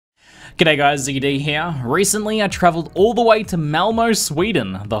G'day guys, ZD here. Recently I travelled all the way to Malmo,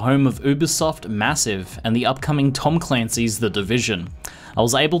 Sweden, the home of Ubisoft Massive and the upcoming Tom Clancy's The Division. I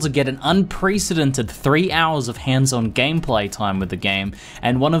was able to get an unprecedented 3 hours of hands-on gameplay time with the game,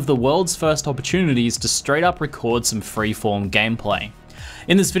 and one of the world's first opportunities to straight up record some freeform gameplay.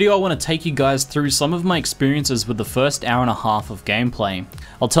 In this video I want to take you guys through some of my experiences with the first hour and a half of gameplay.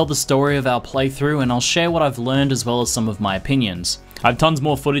 I'll tell the story of our playthrough and I'll share what I've learned as well as some of my opinions. I have tons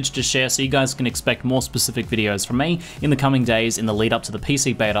more footage to share, so you guys can expect more specific videos from me in the coming days in the lead up to the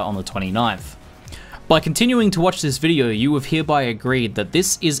PC beta on the 29th. By continuing to watch this video, you have hereby agreed that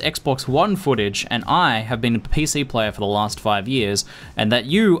this is Xbox One footage and I have been a PC player for the last 5 years, and that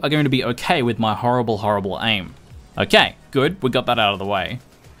you are going to be okay with my horrible aim. Okay, good, we got that out of the way.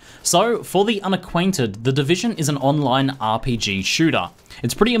 So, for the unacquainted, The Division is an online RPG shooter.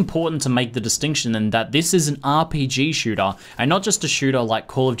 It's pretty important to make the distinction in that this is an RPG shooter, and not just a shooter like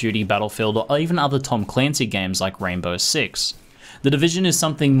Call of Duty, Battlefield, or even other Tom Clancy games like Rainbow Six. The Division is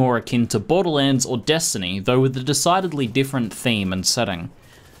something more akin to Borderlands or Destiny, though with a decidedly different theme and setting.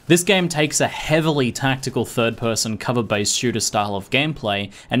 This game takes a heavily tactical third-person cover-based shooter style of gameplay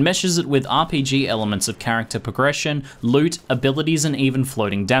and meshes it with RPG elements of character progression, loot, abilities, and even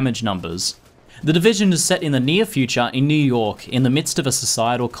floating damage numbers. The Division is set in the near future in New York, in the midst of a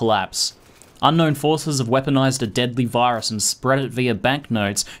societal collapse. Unknown forces have weaponized a deadly virus and spread it via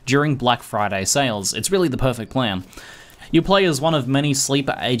banknotes during Black Friday sales. It's really the perfect plan. You play as one of many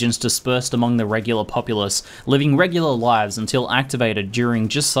sleeper agents dispersed among the regular populace, living regular lives until activated during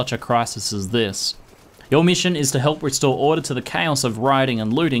just such a crisis as this. Your mission is to help restore order to the chaos of rioting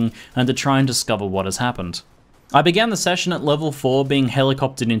and looting, and to try and discover what has happened. I began the session at level 4 being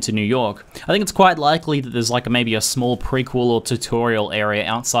helicoptered into New York. I think it's quite likely that there's maybe a small prequel or tutorial area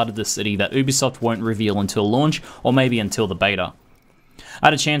outside of the city that Ubisoft won't reveal until launch, or maybe until the beta. I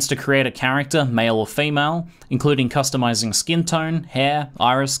had a chance to create a character, male or female, including customizing skin tone, hair,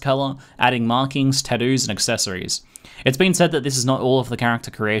 iris color, adding markings, tattoos, and accessories. It's been said that this is not all of the character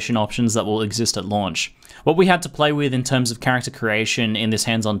creation options that will exist at launch. What we had to play with in terms of character creation in this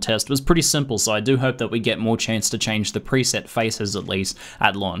hands-on test was pretty simple, so I do hope that we get more chance to change the preset faces at least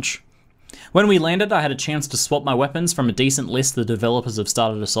at launch. When we landed, I had a chance to swap my weapons from a decent list the developers have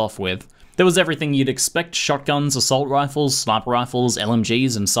started us off with. There was everything you'd expect: shotguns, assault rifles, sniper rifles,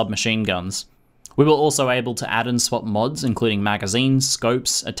 LMGs, and submachine guns. We were also able to add and swap mods, including magazines,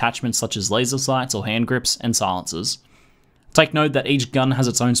 scopes, attachments such as laser sights or hand grips, and silencers. Take note that each gun has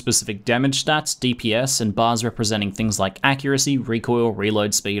its own specific damage stats, DPS, and bars representing things like accuracy, recoil,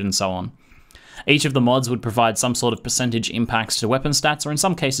 reload speed, and so on. Each of the mods would provide some sort of percentage impacts to weapon stats, or in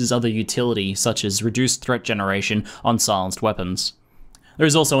some cases other utility, such as reduced threat generation on silenced weapons. There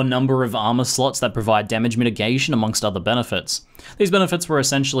is also a number of armor slots that provide damage mitigation amongst other benefits. These benefits were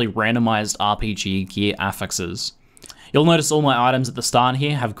essentially randomized RPG gear affixes. You'll notice all my items at the start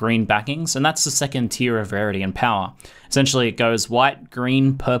here have green backings, and that's the second tier of rarity and power. Essentially it goes white,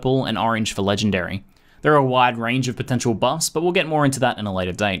 green, purple, and orange for legendary. There are a wide range of potential buffs, but we'll get more into that in a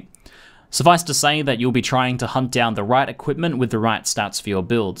later date. Suffice to say that you'll be trying to hunt down the right equipment with the right stats for your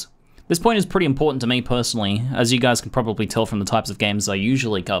build. This point is pretty important to me personally. As you guys can probably tell from the types of games I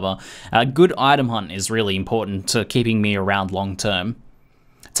usually cover, a good item hunt is really important to keeping me around long term.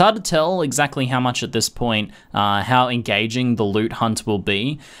 It's hard to tell exactly how much at this point, how engaging the loot hunt will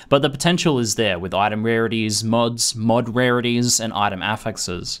be, but the potential is there with item rarities, mods, mod rarities, and item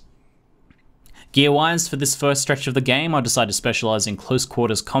affixes. Gear-wise, for this first stretch of the game, I decided to specialise in close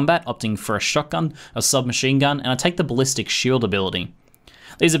quarters combat, opting for a shotgun, a submachine gun, and I take the ballistic shield ability.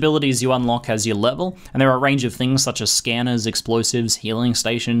 These abilities you unlock as you level, and there are a range of things such as scanners, explosives, healing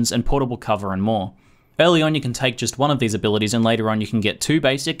stations, and portable cover and more. Early on you can take just one of these abilities, and later on you can get 2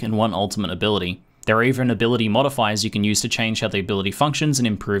 basic and 1 ultimate ability. There are even ability modifiers you can use to change how the ability functions and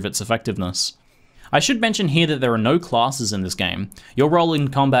improve its effectiveness. I should mention here that there are no classes in this game. Your role in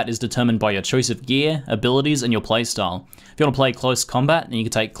combat is determined by your choice of gear, abilities, and your playstyle. If you want to play close combat, then you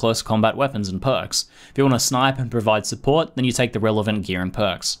can take close combat weapons and perks. If you want to snipe and provide support, then you take the relevant gear and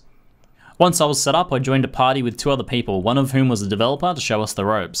perks. Once I was set up, I joined a party with 2 other people, one of whom was a developer to show us the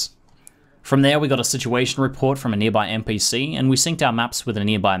ropes. From there we got a situation report from a nearby NPC, and we synced our maps with a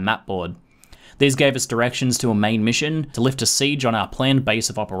nearby map board. These gave us directions to a main mission to lift a siege on our planned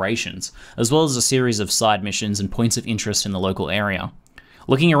base of operations, as well as a series of side missions and points of interest in the local area.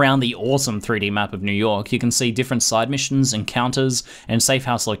 Looking around the awesome 3D map of New York, you can see different side missions, encounters, and safe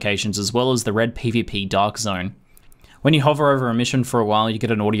house locations, as well as the red PvP dark zone. When you hover over a mission for a while, you get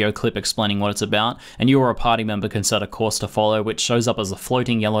an audio clip explaining what it's about, and you or a party member can set a course to follow, which shows up as a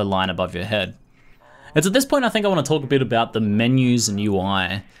floating yellow line above your head. It's at this point I think I want to talk a bit about the menus and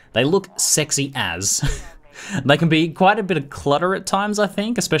UI. They look sexy as. They can be quite a bit of clutter at times, I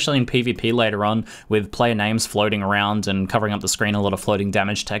think, especially in PvP later on, with player names floating around and covering up the screen, a lot of floating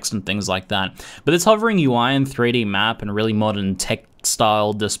damage text and things like that. But this hovering UI and 3D map and really modern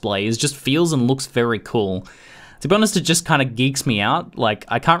tech-style displays just feels and looks very cool. To be honest, it just kind of geeks me out. Like,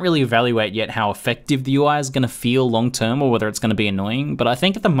 I can't really evaluate yet how effective the UI is going to feel long-term or whether it's going to be annoying, but I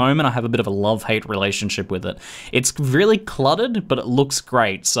think at the moment I have a bit of a love-hate relationship with it. It's really cluttered, but it looks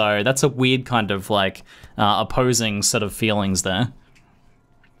great, so that's a weird kind of, like, opposing set of feelings there.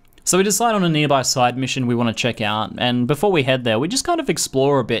 So we decide on a nearby side mission we want to check out, and before we head there, we just kind of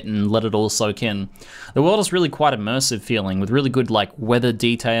explore a bit and let it all soak in. The world is really quite immersive feeling, with really good like weather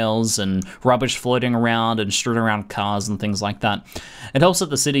details and rubbish floating around and strewn around cars and things like that. It helps that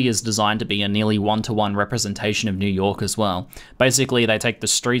the city is designed to be a nearly one-to-one representation of New York as well. Basically, they take the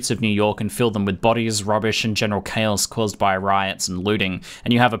streets of New York and fill them with bodies, rubbish, and general chaos caused by riots and looting,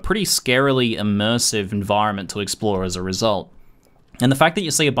 and you have a pretty scarily immersive environment to explore as a result. And the fact that you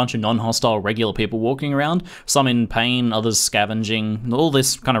see a bunch of non-hostile regular people walking around, some in pain, others scavenging, all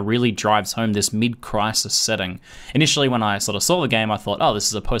this kind of really drives home this mid-crisis setting. Initially when I sort of saw the game, I thought, oh, this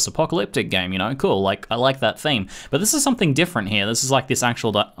is a post-apocalyptic game, you know, cool, like, I like that theme. But this is something different here. This is like this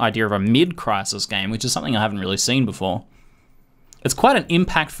actual idea of a mid-crisis game, which is something I haven't really seen before. It's quite an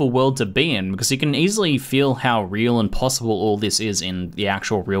impactful world to be in, because you can easily feel how real and possible all this is in the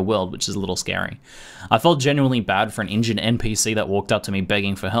actual real world, which is a little scary. I felt genuinely bad for an injured NPC that walked up to me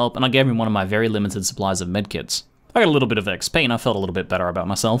begging for help, and I gave him one of my very limited supplies of medkits. I got a little bit of XP, and I felt a little bit better about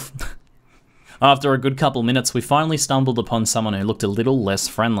myself. After a good couple minutes, we finally stumbled upon someone who looked a little less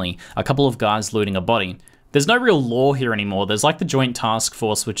friendly, a couple of guys looting a body. There's no real law here anymore. There's like the Joint Task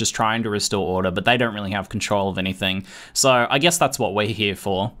Force, which is trying to restore order, but they don't really have control of anything. So I guess that's what we're here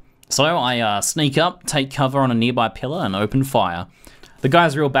for. So I sneak up, take cover on a nearby pillar, and open fire. The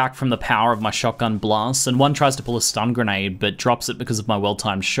guys reel back from the power of my shotgun blasts, and one tries to pull a stun grenade, but drops it because of my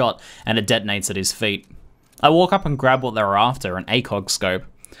well-timed shot, and it detonates at his feet. I walk up and grab what they were after, an ACOG scope.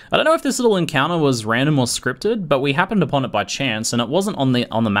 I don't know if this little encounter was random or scripted, but we happened upon it by chance, and it wasn't on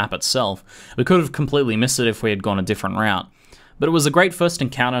the map itself. We could have completely missed it if we had gone a different route. But it was a great first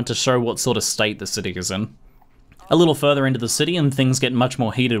encounter to show what sort of state the city is in. A little further into the city and things get much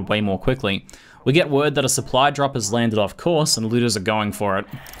more heated way more quickly. We get word that a supply drop has landed off course and looters are going for it.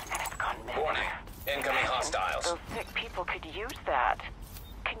 Warning, incoming hostiles. Those sick people could use that.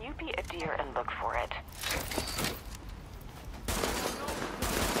 Can you be a deer and look for it?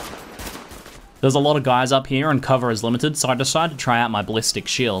 There's a lot of guys up here and cover is limited, so I decided to try out my ballistic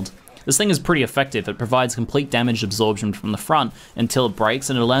shield. This thing is pretty effective. It provides complete damage absorption from the front until it breaks,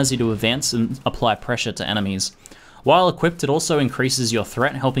 and it allows you to advance and apply pressure to enemies. While equipped, it also increases your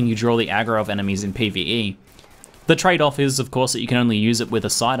threat, helping you draw the aggro of enemies in PvE. The trade-off is, of course, that you can only use it with a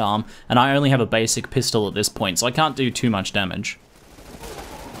sidearm, and I only have a basic pistol at this point, so I can't do too much damage.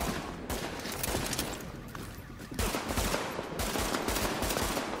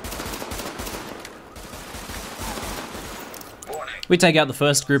 We take out the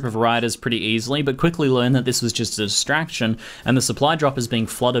first group of rioters pretty easily, but quickly learn that this was just a distraction, and the supply drop is being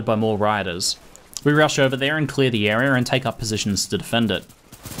flooded by more rioters. We rush over there and clear the area and take up positions to defend it.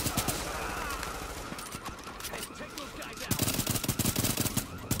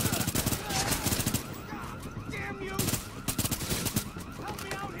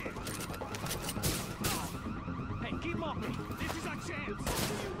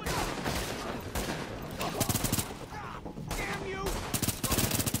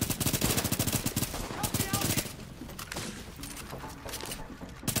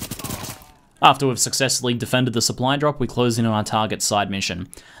 After we've successfully defended the supply drop, we close in on our target side mission.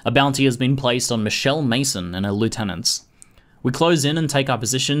 A bounty has been placed on Michelle Mason and her lieutenants. We close in and take our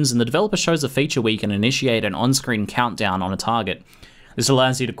positions, and the developer shows a feature where you can initiate an on-screen countdown on a target. This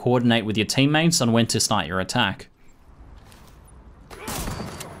allows you to coordinate with your teammates on when to start your attack.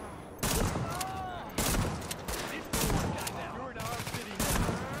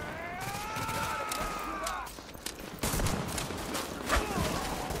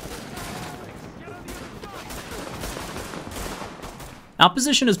 Our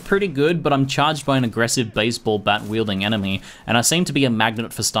position is pretty good, but I'm charged by an aggressive baseball bat wielding enemy, and I seem to be a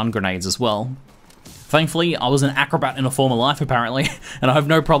magnet for stun grenades as well. Thankfully, I was an acrobat in a former life apparently, and I have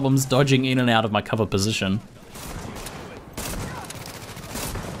no problems dodging in and out of my cover position.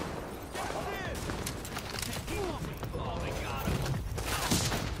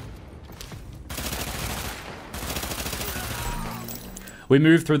 We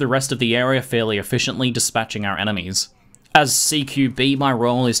move through the rest of the area fairly efficiently, dispatching our enemies. As CQB, my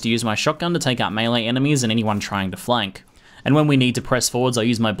role is to use my shotgun to take out melee enemies and anyone trying to flank. And when we need to press forwards, I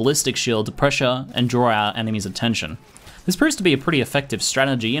use my ballistic shield to pressure and draw our enemies' attention. This proves to be a pretty effective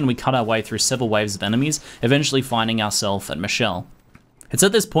strategy, and we cut our way through several waves of enemies, eventually finding ourselves at Michelle. It's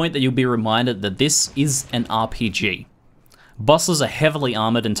at this point that you'll be reminded that this is an RPG. Bosses are heavily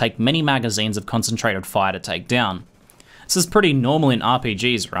armoured and take many magazines of concentrated fire to take down. This is pretty normal in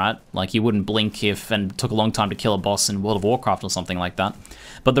RPGs, right? Like, you wouldn't blink if and took a long time to kill a boss in World of Warcraft or something like that.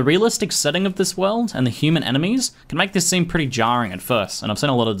 But the realistic setting of this world and the human enemies can make this seem pretty jarring at first, and I've seen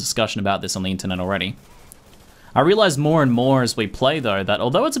a lot of discussion about this on the internet already. I realise more and more as we play, though, that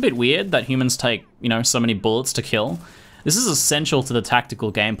although it's a bit weird that humans take, so many bullets to kill, this is essential to the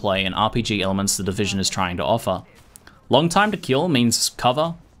tactical gameplay and RPG elements the Division is trying to offer. Long time to kill means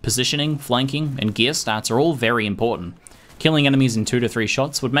cover, positioning, flanking, and gear stats are all very important. Killing enemies in 2 to 3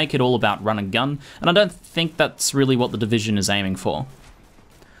 shots would make it all about run and gun, and I don't think that's really what the Division is aiming for.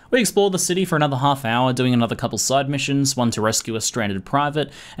 We explored the city for another half hour, doing another couple side missions, one to rescue a stranded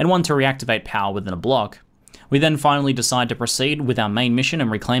private, and one to reactivate power within a block. We then finally decide to proceed with our main mission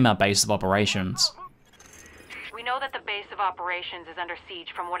and reclaim our base of operations. We know that the base of operations is under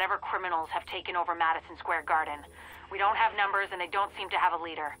siege from whatever criminals have taken over Madison Square Garden. We don't have numbers and they don't seem to have a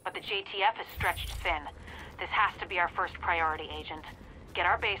leader, but the JTF is stretched thin. This has to be our first priority, Agent. Get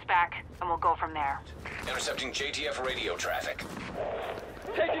our base back, and we'll go from there. Intercepting JTF radio traffic.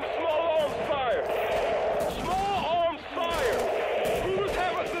 Taking small arms fire! Small arms fire! Rulers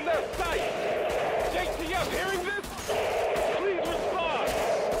have us in their sights! JTF hearing this? Please respond!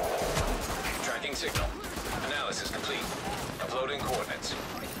 Tracking signal. Analysis complete. Uploading coordinates.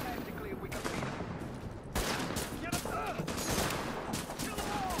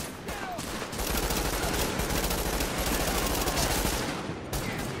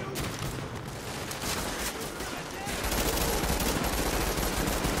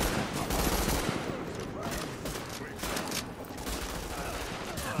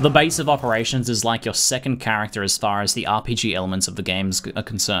 The base of operations is like your second character as far as the RPG elements of the games are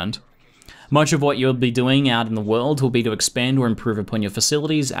concerned. Much of what you'll be doing out in the world will be to expand or improve upon your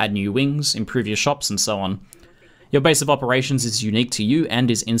facilities, add new wings, improve your shops, and so on. Your base of operations is unique to you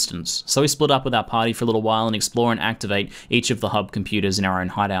and is instanced, so we split up with our party for a little while and explore and activate each of the hub computers in our own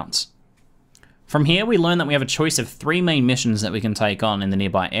hideouts. From here, we learn that we have a choice of 3 main missions that we can take on in the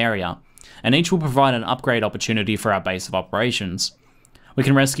nearby area, and each will provide an upgrade opportunity for our base of operations. We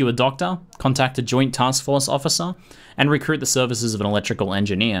can rescue a doctor, contact a joint task force officer, and recruit the services of an electrical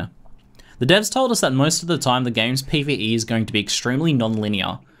engineer. The devs told us that most of the time the game's PvE is going to be extremely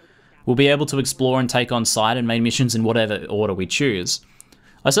non-linear. We'll be able to explore and take on side and main missions in whatever order we choose.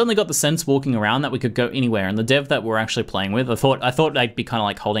 I certainly got the sense walking around that we could go anywhere, and the dev that we're actually playing with, I thought they'd be kind of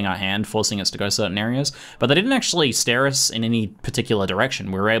like holding our hand, forcing us to go certain areas, but they didn't actually steer us in any particular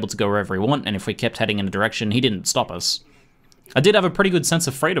direction. We were able to go wherever we want, and if we kept heading in a direction, he didn't stop us. I did have a pretty good sense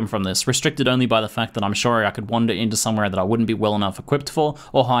of freedom from this, restricted only by the fact that I'm sure I could wander into somewhere that I wouldn't be well enough equipped for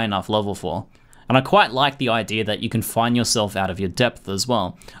or high enough level for. And I quite like the idea that you can find yourself out of your depth as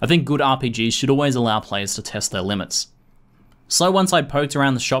well. I think good RPGs should always allow players to test their limits. So once I'd poked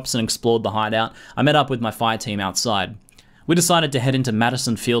around the shops and explored the hideout, I met up with my fire team outside. We decided to head into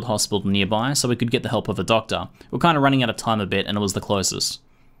Madison Field Hospital nearby so we could get the help of a doctor. We're kind of running out of time a bit and it was the closest.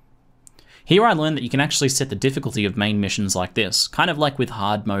 Here I learned that you can actually set the difficulty of main missions like this, kind of like with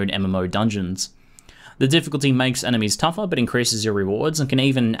hard mode MMO dungeons. The difficulty makes enemies tougher but increases your rewards and can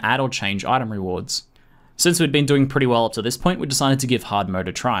even add or change item rewards. Since we'd been doing pretty well up to this point, we decided to give hard mode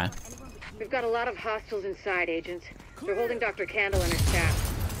a try. We've got a lot of hostiles inside, Agent. They're holding Dr. Candle and her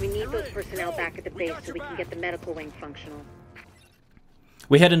staff. We need those personnel back at the base so we can get the medical wing functional.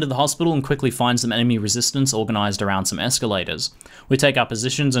 We head into the hospital and quickly find some enemy resistance organized around some escalators. We take our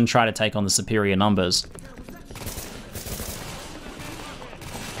positions and try to take on the superior numbers.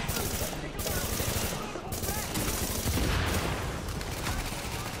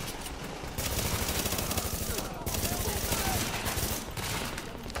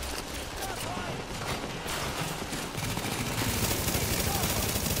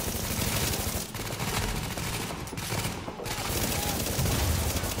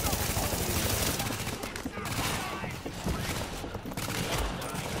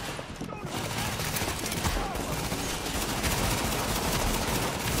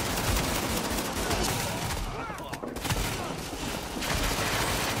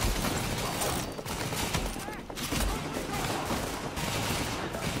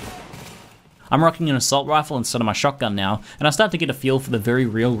 I'm rocking an assault rifle instead of my shotgun now, and I start to get a feel for the very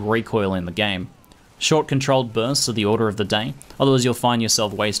real recoil in the game. Short controlled bursts are the order of the day, otherwise you'll find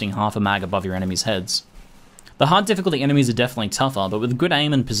yourself wasting half a mag above your enemies' heads. The hard difficulty enemies are definitely tougher, but with good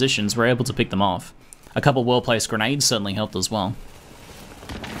aim and positions, we're able to pick them off. A couple well-placed grenades certainly helped as well.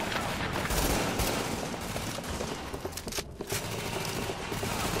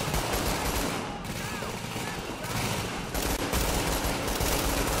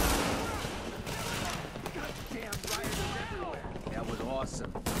 That was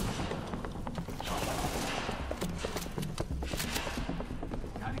awesome.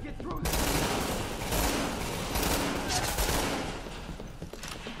 Gotta get through this.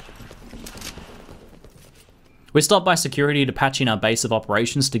 We're stopped by security to patch in our base of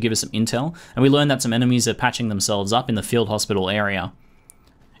operations to give us some intel, and we learn that some enemies are patching themselves up in the field hospital area.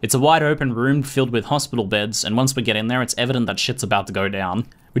 It's a wide open room filled with hospital beds, and once we get in there, it's evident that shit's about to go down.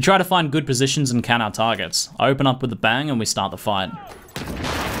 We try to find good positions and count our targets. I open up with a bang and we start the fight.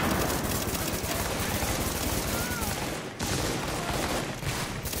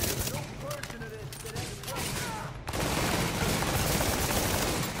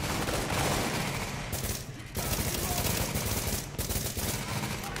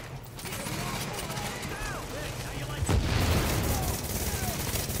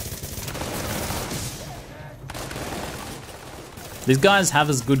 These guys have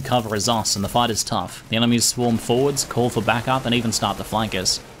as good cover as us, and the fight is tough. The enemies swarm forwards, call for backup, and even start to flank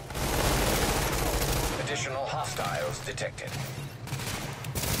us. Additional hostiles detected.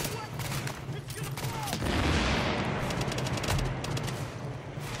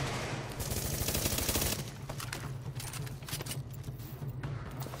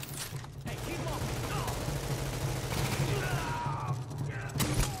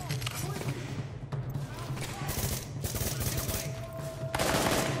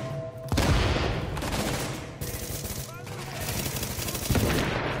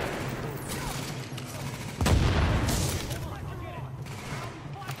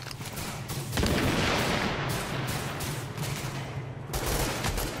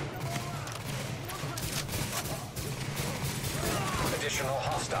 Additional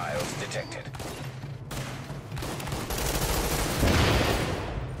hostiles detected.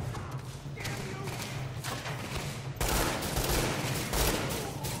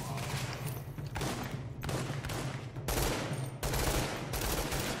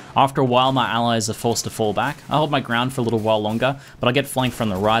 After a while, my allies are forced to fall back. I hold my ground for a little while longer, but I get flanked from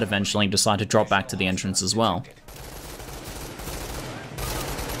the right eventually and decide to drop back to the entrance as well.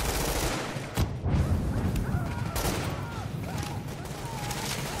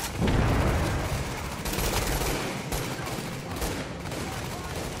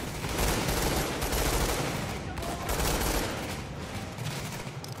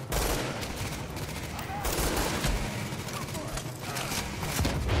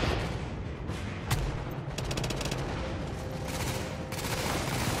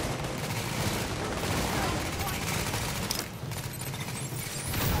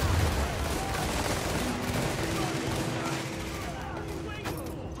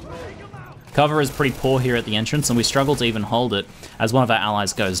 Cover is pretty poor here at the entrance, and we struggle to even hold it as one of our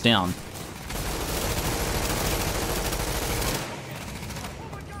allies goes down.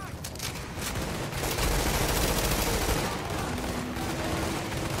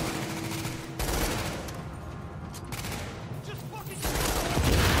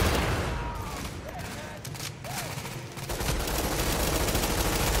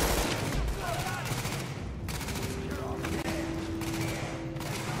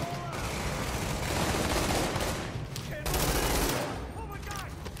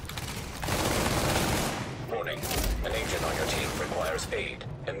 Warning. An agent on your team requires aid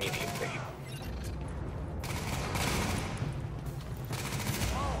immediately.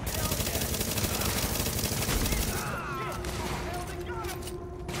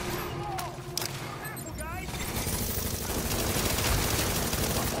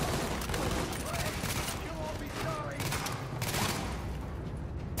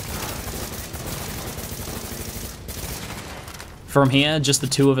 From here, just the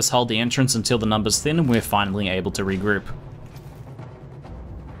two of us hold the entrance until the numbers thin and we're finally able to regroup.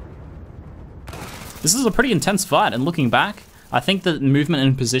 This is a pretty intense fight, and looking back, I think that movement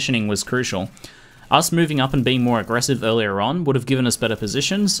and positioning was crucial. Us moving up and being more aggressive earlier on would have given us better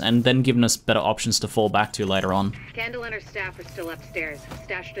positions, and then given us better options to fall back to later on. Candle and her staff are still upstairs,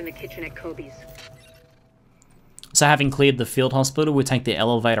 stashed in the kitchen at Kobe's. So having cleared the field hospital, we take the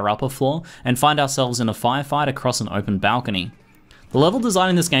elevator upper floor and find ourselves in a firefight across an open balcony. The level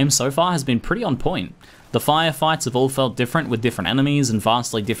design in this game so far has been pretty on point. The firefights have all felt different with different enemies and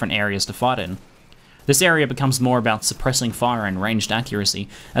vastly different areas to fight in. This area becomes more about suppressing fire and ranged accuracy,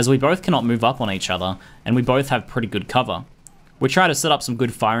 as we both cannot move up on each other, and we both have pretty good cover. We try to set up some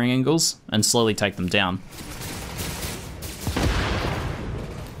good firing angles and slowly take them down.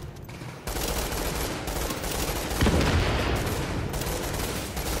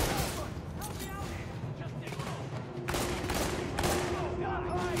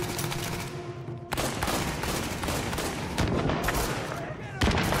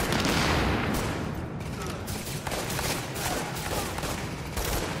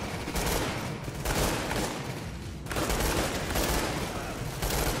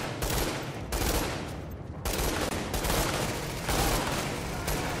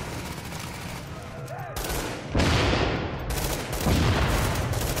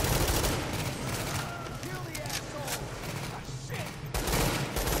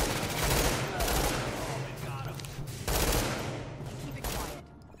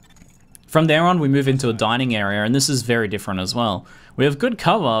 From there on, we move into a dining area, and this is very different as well. We have good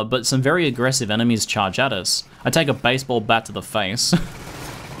cover, but some very aggressive enemies charge at us. I take a baseball bat to the face.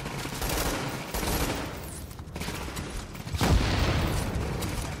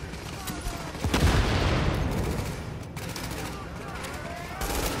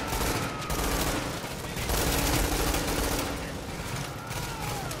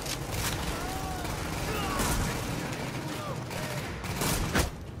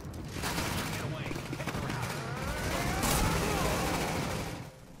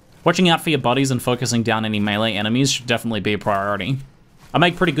 Watching out for your buddies and focusing down any melee enemies should definitely be a priority. I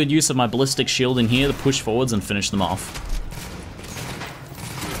make pretty good use of my ballistic shield in here to push forwards and finish them off.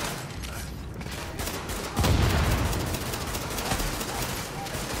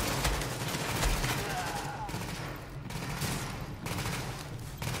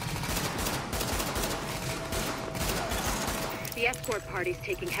 The escort party's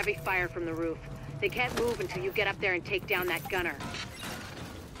taking heavy fire from the roof. They can't move until you get up there and take down that gunner.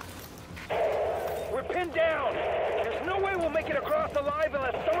 We're pinned down. There's no way we'll make it across alive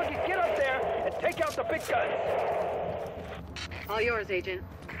unless someone can get up there and take out the big guns. All yours, Agent.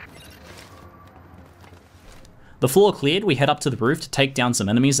 The floor cleared, we head up to the roof to take down some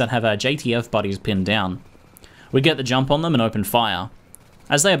enemies that have our JTF buddies pinned down. We get the jump on them and open fire.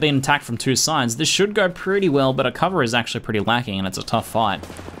 As they are being attacked from two sides, this should go pretty well, but our cover is actually pretty lacking and it's a tough fight.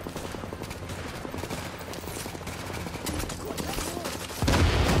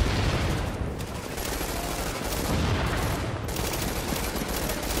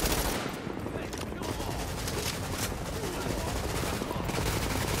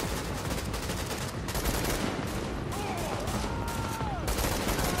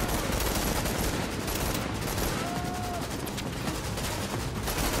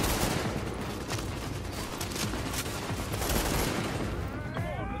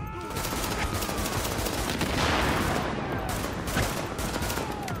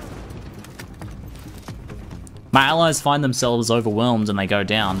 My allies find themselves overwhelmed and they go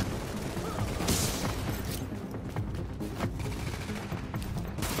down.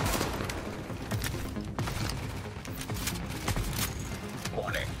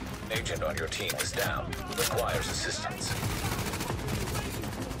 Warning. Agent on your team is down. Requires assistance.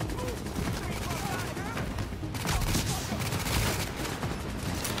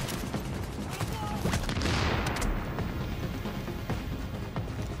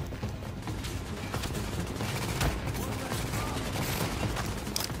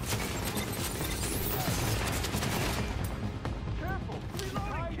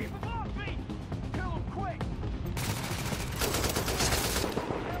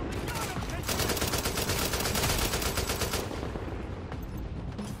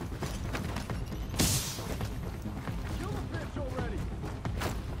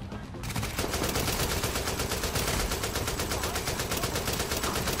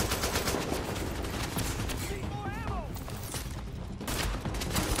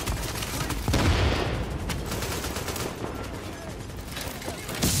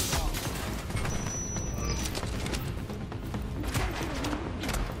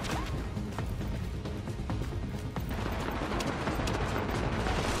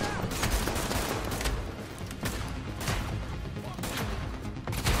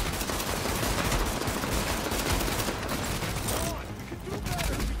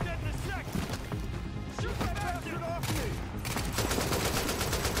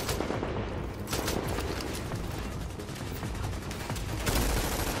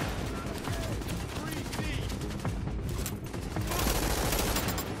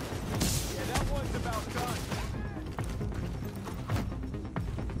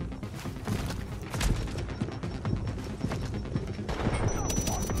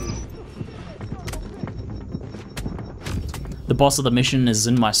 The boss of the mission is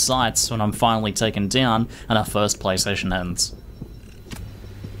in my sights when I'm finally taken down and our first PlayStation ends.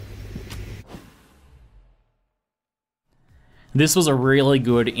 This was a really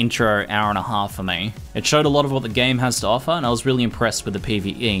good intro hour and a half for me. It showed a lot of what the game has to offer and I was really impressed with the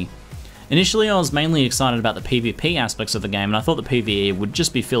PvE. Initially I was mainly excited about the PvP aspects of the game and I thought the PvE would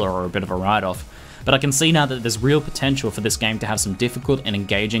just be filler or a bit of a write-off, but I can see now that there's real potential for this game to have some difficult and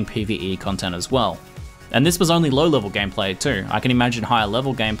engaging PvE content as well. And this was only low-level gameplay too. I can imagine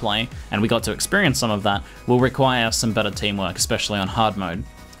higher-level gameplay, and we got to experience some of that, will require some better teamwork, especially on hard mode.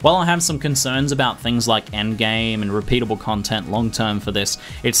 While I have some concerns about things like endgame and repeatable content long-term for this,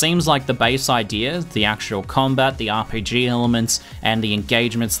 it seems like the base idea, the actual combat, the RPG elements, and the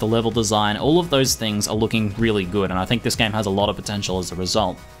engagements, the level design, all of those things are looking really good, and I think this game has a lot of potential as a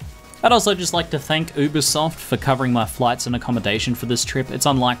result. I'd also just like to thank Ubisoft for covering my flights and accommodation for this trip. It's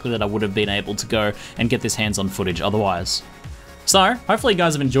unlikely that I would have been able to go and get this hands-on footage otherwise. So, hopefully you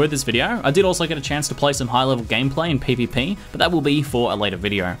guys have enjoyed this video. I did also get a chance to play some high-level gameplay in PvP, but that will be for a later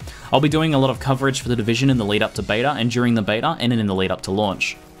video. I'll be doing a lot of coverage for the Division in the lead up to beta, and during the beta, and in the lead up to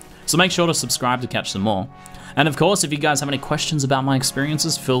launch. So make sure to subscribe to catch some more. And of course, if you guys have any questions about my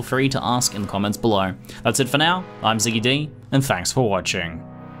experiences, feel free to ask in the comments below. That's it for now, I'm Ziggy D, and thanks for watching.